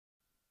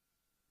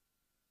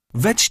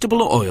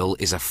Vegetable oil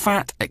is a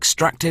fat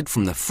extracted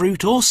from the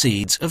fruit or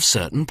seeds of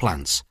certain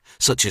plants,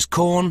 such as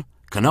corn,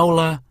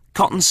 canola,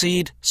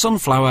 cottonseed,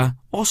 sunflower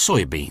or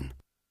soybean.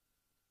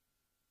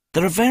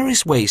 There are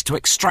various ways to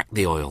extract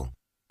the oil.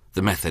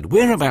 The method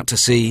we're about to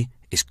see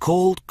is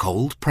called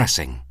cold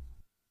pressing.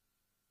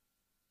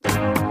 The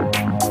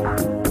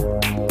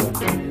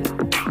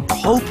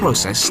whole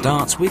process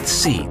starts with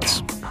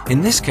seeds, in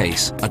this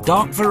case a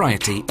dark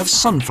variety of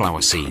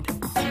sunflower seed.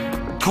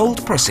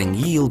 Cold pressing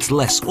yields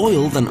less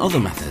oil than other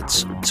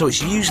methods, so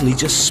it's usually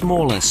just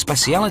smaller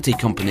specialty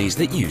companies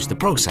that use the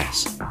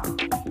process.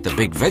 The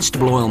big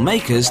vegetable oil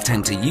makers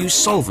tend to use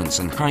solvents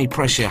and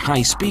high-pressure,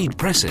 high-speed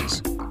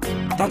presses.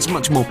 That's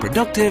much more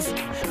productive,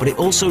 but it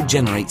also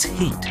generates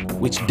heat,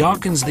 which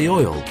darkens the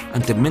oil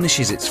and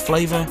diminishes its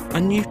flavour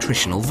and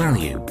nutritional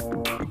value.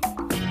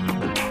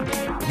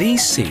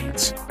 These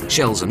seeds,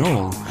 shells and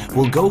all,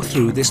 will go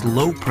through this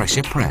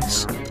low-pressure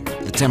press.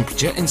 The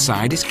temperature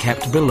inside is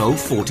kept below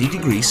 40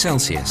 degrees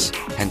Celsius,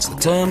 hence the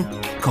term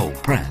cold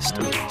pressed.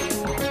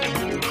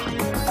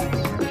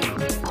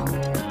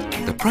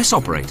 The press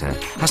operator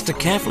has to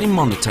carefully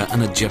monitor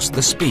and adjust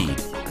the speed,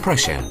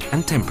 pressure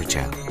and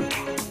temperature.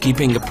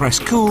 Keeping a press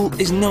cool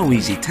is no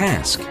easy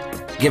task,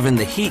 given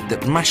the heat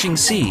that mashing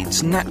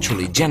seeds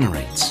naturally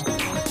generates.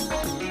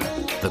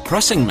 The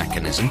pressing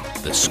mechanism,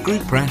 the screw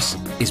press,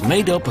 is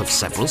made up of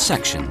several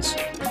sections,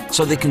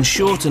 so they can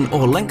shorten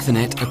or lengthen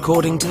it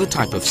according to the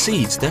type of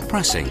seeds they're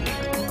pressing.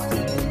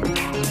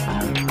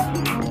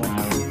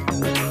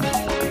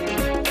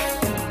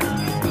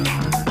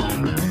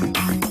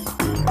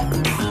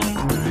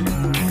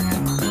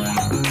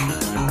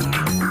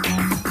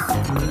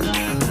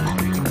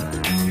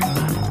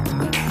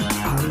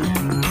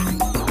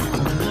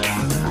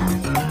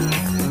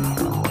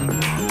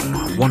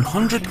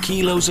 "100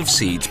 kilos of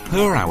seeds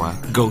per hour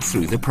go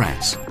through the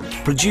press,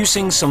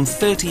 producing some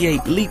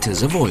 38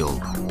 litres of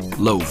oil.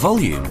 Low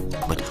volume,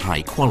 but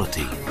high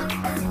quality."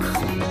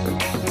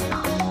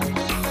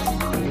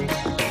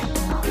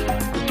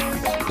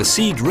 The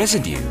seed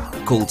residue,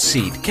 called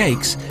seed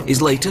cakes,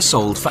 is later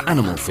sold for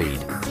animal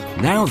feed.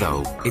 Now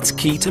though, it's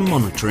key to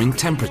monitoring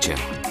temperature.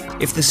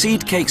 If the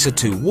seed cakes are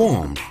too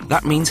warm,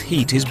 that means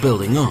heat is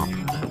building up,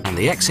 and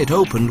the exit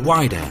opened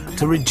wider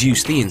to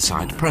reduce the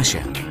inside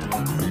pressure.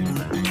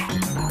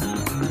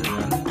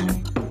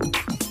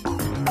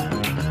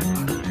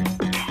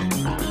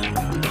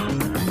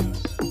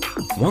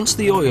 Once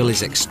the oil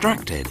is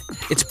extracted,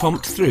 it's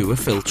pumped through a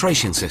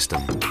filtration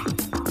system.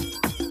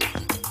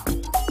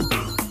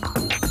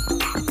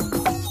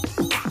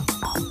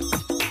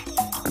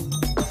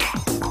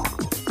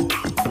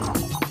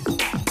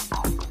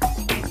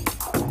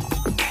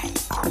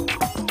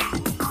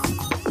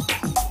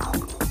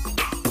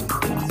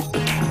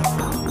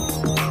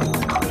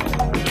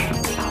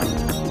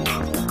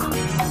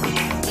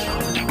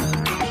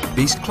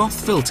 These cloth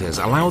filters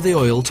allow the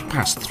oil to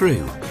pass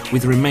through,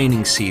 with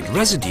remaining seed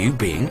residue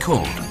being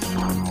caught.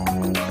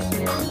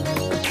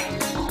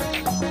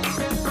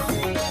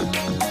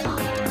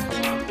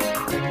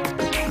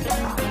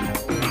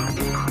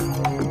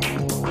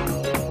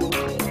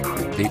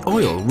 The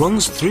oil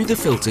runs through the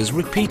filters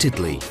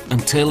repeatedly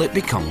until it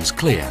becomes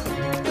clear.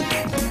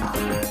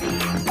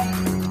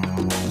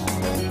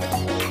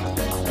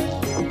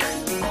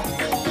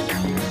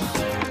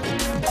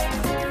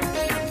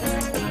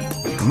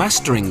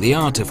 Mastering the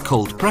art of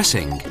cold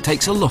pressing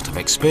takes a lot of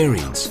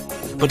experience,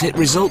 but it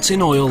results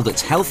in oil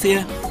that's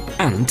healthier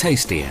and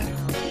tastier.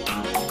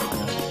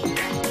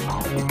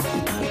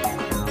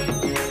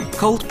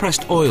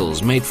 Cold-pressed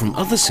oils made from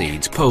other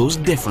seeds pose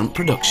different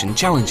production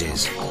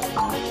challenges.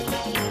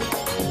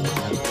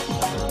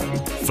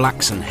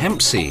 Flax and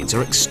hemp seeds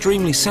are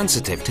extremely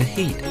sensitive to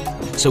heat,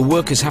 so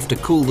workers have to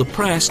cool the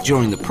press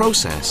during the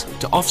process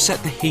to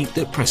offset the heat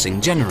that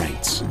pressing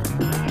generates.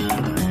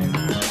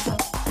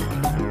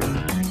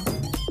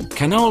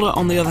 Canola,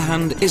 on the other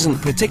hand,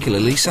 isn't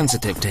particularly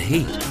sensitive to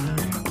heat.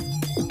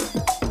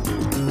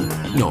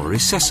 Nor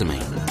is sesame.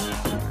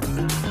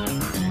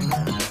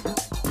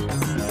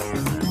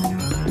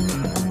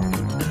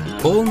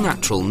 All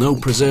natural, no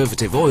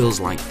preservative oils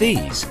like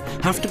these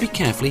have to be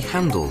carefully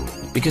handled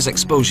because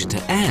exposure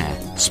to air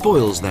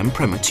spoils them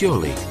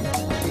prematurely.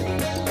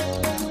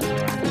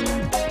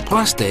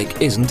 Plastic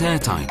isn't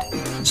airtight,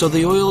 so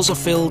the oils are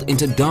filled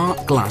into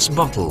dark glass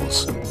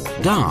bottles.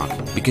 Dark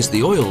because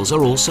the oils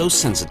are also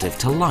sensitive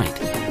to light.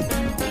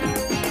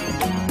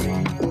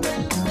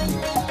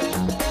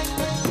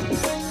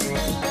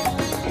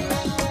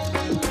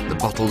 The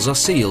bottles are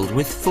sealed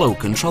with flow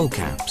control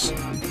caps.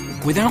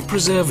 Without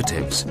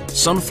preservatives,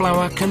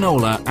 sunflower,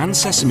 canola and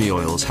sesame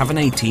oils have an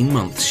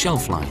 18-month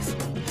shelf life.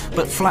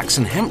 But flax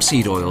and hemp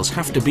seed oils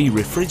have to be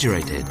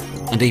refrigerated,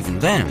 and even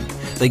then,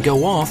 they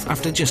go off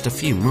after just a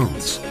few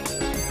months.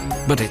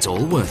 But it's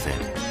all worth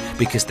it,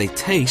 because they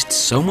taste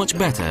so much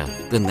better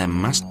than their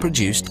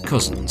mass-produced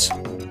cousins.